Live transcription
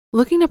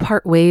Looking to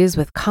part ways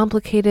with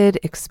complicated,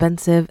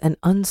 expensive, and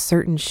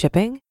uncertain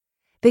shipping?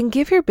 Then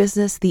give your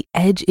business the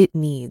edge it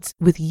needs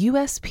with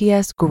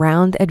USPS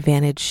Ground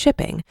Advantage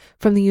shipping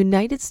from the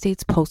United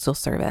States Postal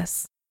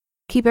Service.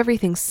 Keep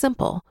everything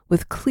simple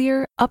with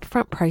clear,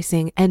 upfront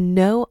pricing and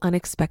no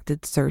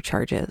unexpected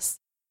surcharges.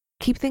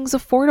 Keep things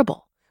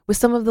affordable with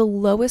some of the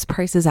lowest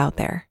prices out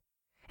there.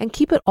 And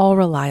keep it all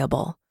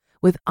reliable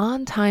with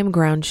on-time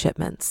ground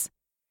shipments.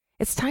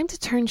 It's time to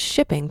turn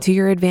shipping to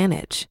your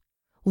advantage.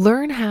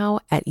 Learn how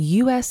at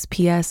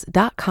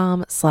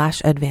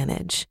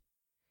USPS.com/advantage.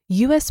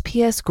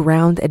 USPS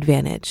Ground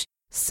Advantage.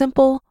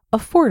 Simple,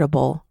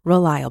 affordable,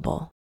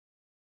 reliable.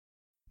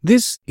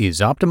 This is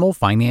Optimal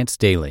Finance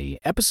Daily,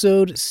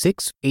 episode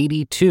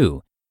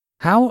 682,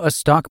 How a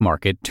Stock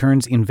Market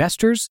Turns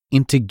Investors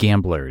into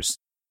Gamblers,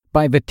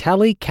 by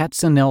Vitaliy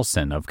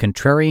Katsenelson of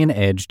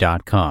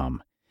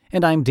ContrarianEdge.com.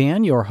 And I'm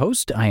Dan, your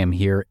host. I am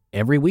here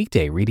every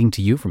weekday reading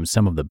to you from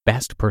some of the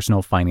best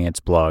personal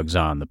finance blogs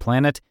on the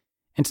planet.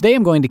 And today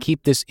I'm going to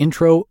keep this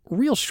intro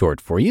real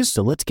short for you,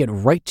 so let's get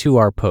right to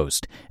our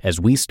post as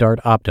we start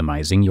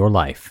optimizing your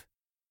life.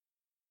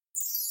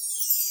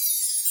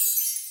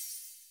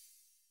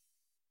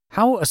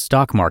 How a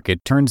Stock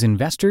Market Turns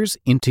Investors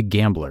into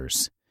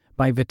Gamblers,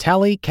 by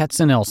Vitaliy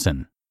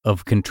Katsenelson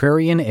of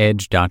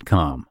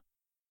ContrarianEdge.com.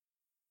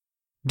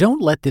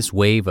 Don't let this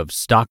wave of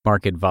stock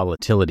market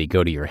volatility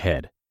go to your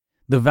head.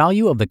 The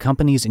value of the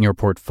companies in your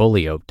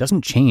portfolio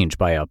doesn't change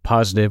by a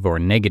positive or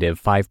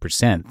negative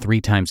 5%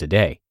 3 times a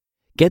day.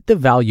 Get the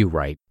value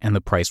right and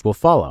the price will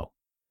follow.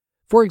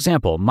 For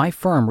example, my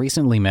firm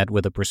recently met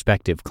with a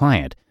prospective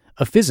client,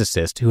 a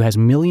physicist who has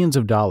millions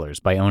of dollars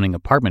by owning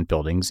apartment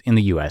buildings in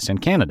the US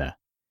and Canada.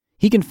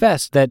 He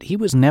confessed that he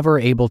was never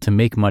able to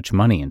make much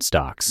money in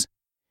stocks.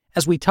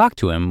 As we talked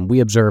to him, we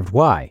observed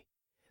why.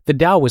 The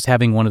Dow was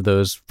having one of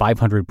those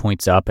 500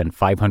 points up and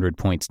 500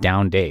 points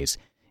down days.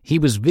 He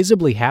was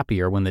visibly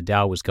happier when the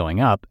Dow was going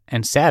up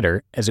and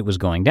sadder as it was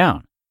going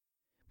down.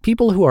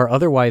 People who are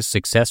otherwise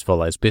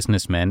successful as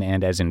businessmen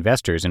and as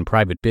investors in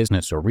private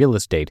business or real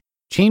estate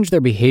change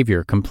their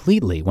behavior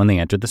completely when they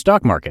enter the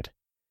stock market.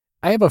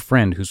 I have a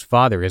friend whose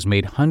father has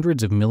made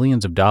hundreds of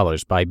millions of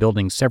dollars by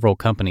building several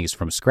companies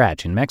from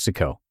scratch in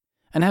Mexico.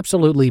 An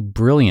absolutely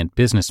brilliant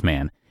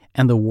businessman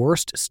and the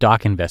worst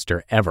stock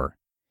investor ever.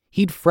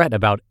 He'd fret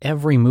about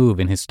every move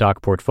in his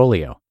stock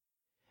portfolio.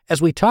 As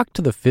we talked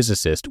to the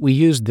physicist, we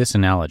used this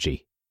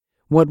analogy.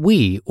 What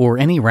we, or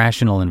any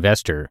rational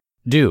investor,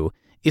 do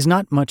is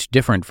not much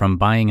different from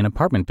buying an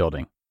apartment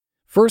building.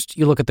 First,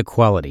 you look at the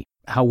quality,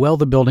 how well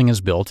the building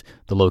is built,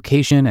 the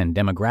location and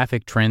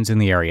demographic trends in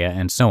the area,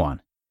 and so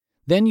on.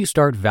 Then you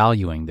start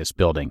valuing this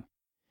building.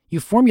 You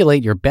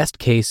formulate your best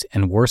case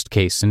and worst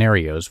case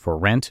scenarios for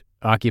rent,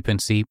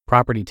 occupancy,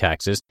 property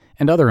taxes,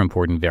 and other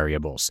important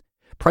variables.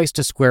 Price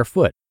to square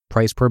foot,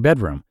 price per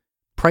bedroom,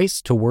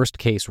 price to worst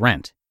case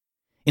rent.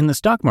 In the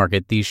stock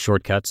market, these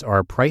shortcuts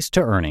are price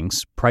to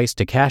earnings, price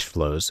to cash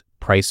flows,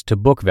 price to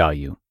book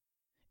value.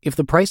 If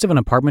the price of an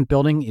apartment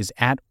building is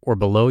at or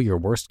below your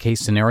worst case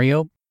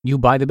scenario, you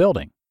buy the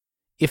building.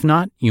 If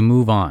not, you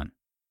move on.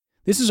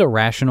 This is a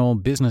rational,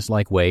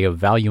 business-like way of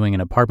valuing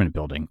an apartment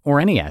building or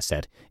any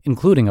asset,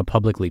 including a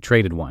publicly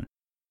traded one.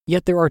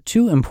 Yet there are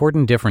 2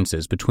 important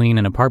differences between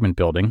an apartment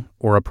building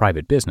or a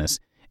private business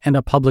and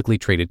a publicly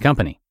traded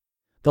company.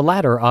 The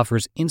latter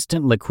offers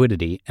instant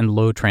liquidity and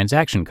low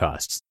transaction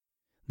costs.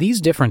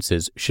 These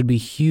differences should be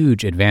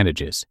huge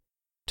advantages.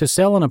 To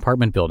sell an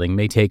apartment building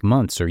may take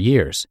months or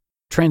years.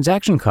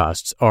 Transaction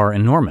costs are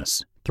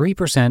enormous,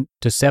 3%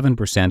 to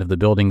 7% of the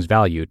building's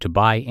value to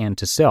buy and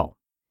to sell.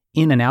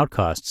 In and out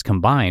costs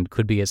combined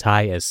could be as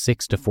high as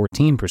 6 to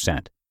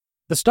 14%.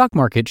 The stock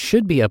market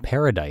should be a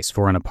paradise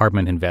for an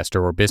apartment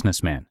investor or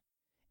businessman.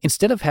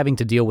 Instead of having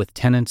to deal with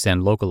tenants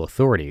and local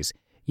authorities,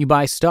 you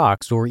buy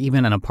stocks or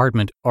even an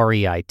apartment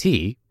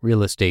REIT,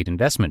 Real Estate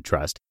Investment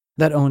Trust,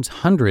 that owns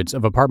hundreds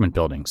of apartment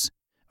buildings,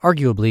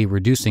 arguably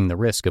reducing the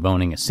risk of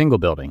owning a single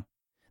building.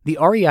 The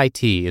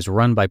REIT is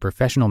run by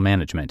professional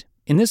management.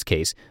 In this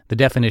case, the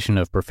definition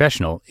of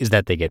professional is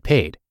that they get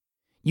paid.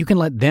 You can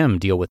let them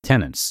deal with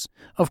tenants.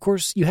 Of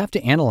course, you have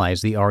to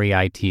analyze the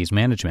REIT's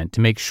management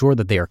to make sure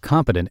that they are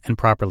competent and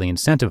properly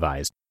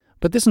incentivized,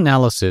 but this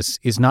analysis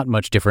is not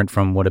much different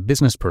from what a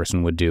business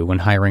person would do when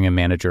hiring a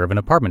manager of an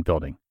apartment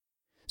building.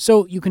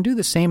 So you can do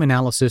the same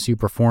analysis you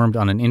performed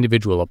on an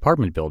individual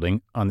apartment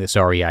building on this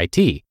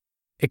REIT,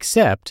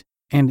 except,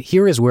 and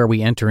here is where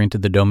we enter into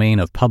the domain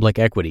of public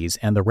equities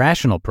and the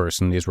rational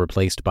person is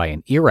replaced by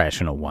an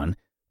irrational one,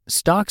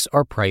 stocks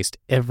are priced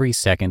every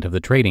second of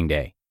the trading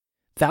day.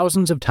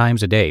 Thousands of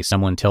times a day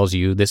someone tells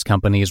you this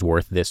company is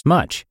worth this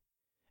much.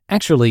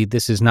 Actually,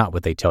 this is not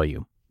what they tell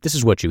you. This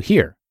is what you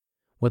hear.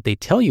 What they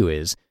tell you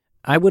is,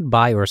 I would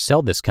buy or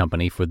sell this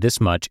company for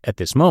this much at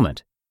this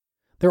moment.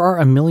 There are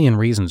a million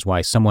reasons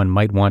why someone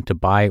might want to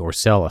buy or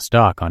sell a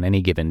stock on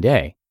any given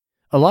day.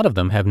 A lot of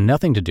them have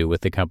nothing to do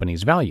with the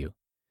company's value.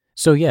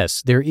 So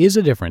yes, there is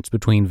a difference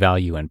between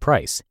value and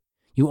price.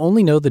 You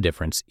only know the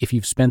difference if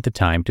you've spent the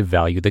time to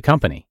value the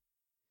company.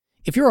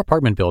 If your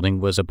apartment building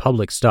was a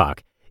public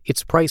stock,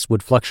 its price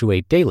would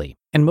fluctuate daily,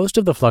 and most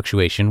of the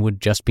fluctuation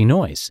would just be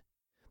noise.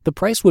 The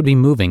price would be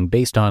moving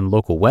based on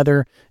local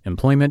weather,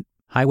 employment,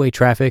 highway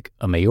traffic,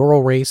 a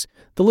mayoral race.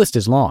 The list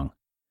is long.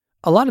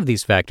 A lot of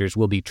these factors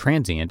will be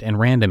transient and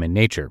random in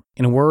nature.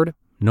 In a word,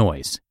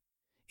 noise.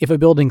 If a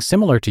building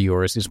similar to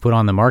yours is put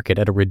on the market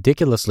at a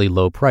ridiculously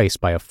low price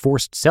by a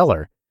forced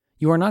seller,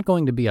 you are not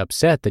going to be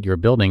upset that your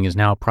building is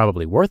now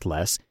probably worth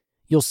less.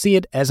 You'll see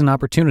it as an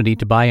opportunity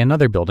to buy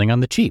another building on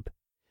the cheap.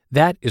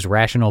 That is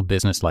rational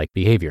business-like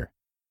behavior.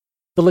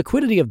 The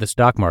liquidity of the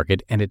stock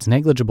market and its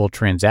negligible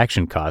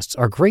transaction costs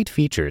are great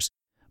features,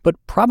 but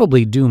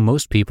probably do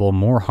most people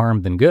more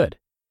harm than good.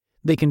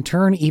 They can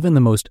turn even the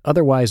most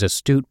otherwise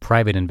astute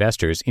private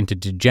investors into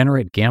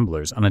degenerate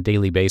gamblers on a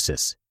daily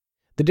basis.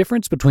 The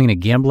difference between a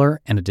gambler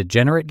and a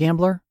degenerate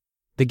gambler?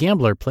 The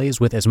gambler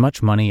plays with as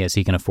much money as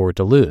he can afford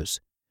to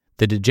lose.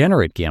 The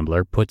degenerate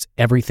gambler puts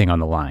everything on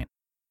the line.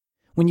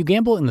 When you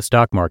gamble in the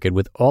stock market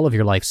with all of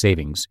your life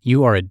savings,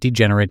 you are a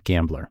degenerate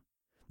gambler.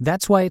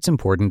 That's why it's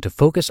important to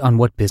focus on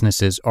what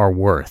businesses are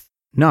worth,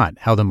 not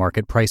how the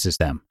market prices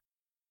them.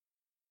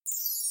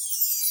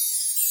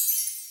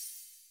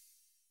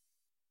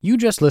 You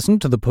just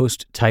listened to the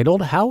post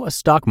titled How a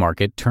Stock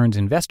Market Turns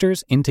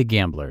Investors into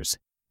Gamblers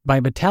by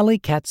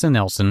Vitaliy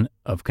Katsenelson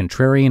of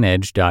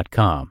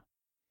ContrarianEdge.com.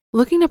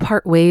 Looking to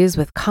part ways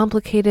with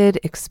complicated,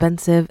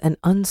 expensive, and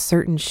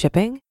uncertain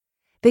shipping?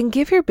 Then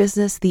give your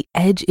business the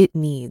edge it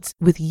needs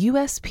with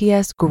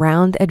USPS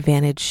Ground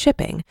Advantage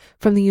shipping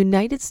from the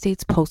United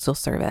States Postal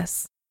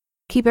Service.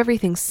 Keep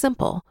everything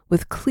simple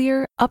with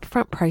clear,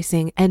 upfront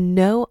pricing and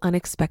no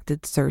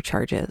unexpected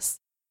surcharges.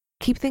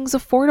 Keep things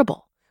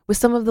affordable with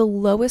some of the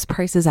lowest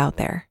prices out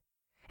there.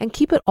 And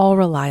keep it all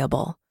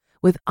reliable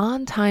with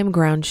on-time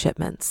ground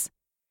shipments.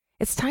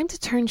 It's time to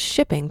turn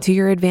shipping to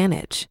your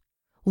advantage.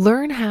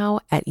 Learn how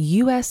at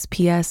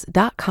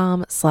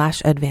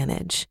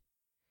USPS.com/advantage.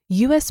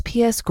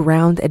 USPS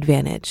Ground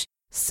Advantage.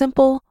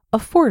 Simple,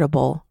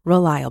 affordable,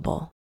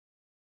 reliable.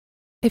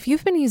 If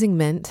you've been using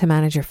Mint to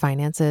manage your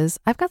finances,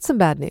 I've got some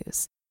bad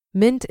news.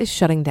 Mint is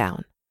shutting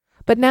down.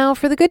 But now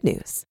for the good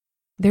news.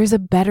 There's a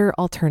better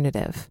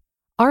alternative.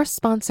 Our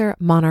sponsor,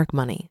 Monarch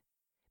Money.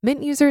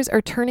 Mint users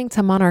are turning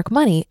to Monarch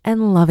Money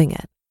and loving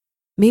it.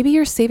 Maybe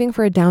you're saving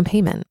for a down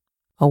payment,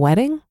 a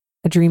wedding,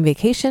 a dream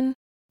vacation,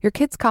 your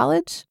kids'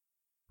 college.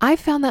 I've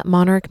found that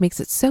Monarch makes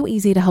it so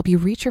easy to help you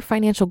reach your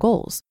financial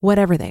goals,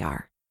 whatever they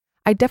are.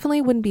 I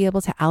definitely wouldn't be able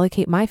to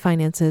allocate my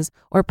finances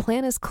or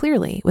plan as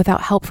clearly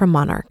without help from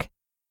Monarch.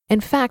 In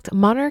fact,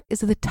 Monarch is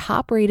the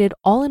top-rated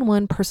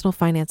all-in-one personal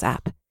finance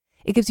app.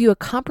 It gives you a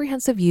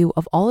comprehensive view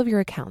of all of your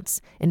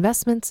accounts,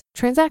 investments,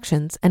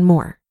 transactions, and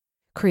more.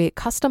 Create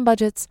custom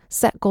budgets,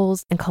 set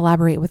goals, and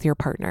collaborate with your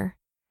partner.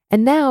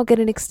 And now get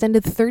an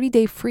extended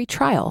 30-day free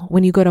trial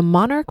when you go to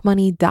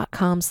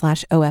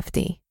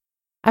monarchmoney.com/OFD.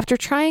 After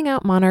trying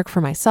out Monarch for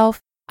myself,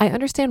 I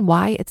understand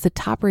why it's the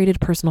top-rated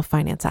personal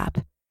finance app.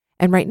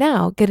 And right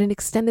now, get an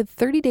extended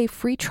 30-day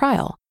free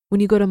trial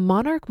when you go to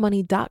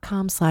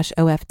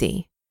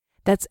monarchmoney.com/OFD.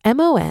 That's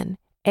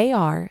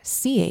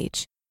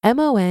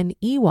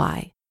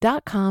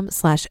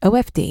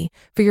monarchmoney.com/OFD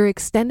for your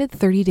extended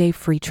 30-day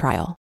free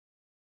trial.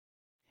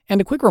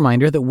 And a quick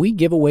reminder that we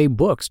give away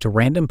books to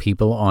random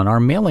people on our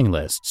mailing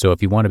list. So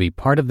if you want to be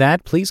part of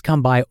that, please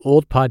come by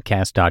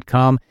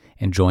oldpodcast.com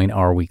and join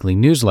our weekly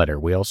newsletter.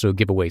 We also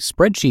give away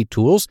spreadsheet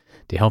tools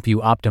to help you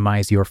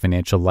optimize your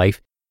financial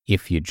life.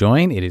 If you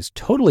join, it is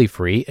totally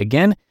free.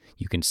 Again,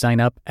 you can sign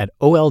up at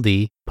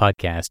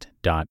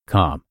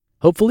oldpodcast.com.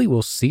 Hopefully,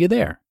 we'll see you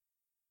there.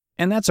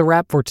 And that's a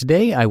wrap for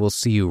today. I will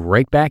see you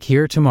right back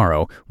here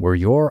tomorrow where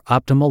your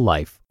optimal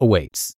life awaits.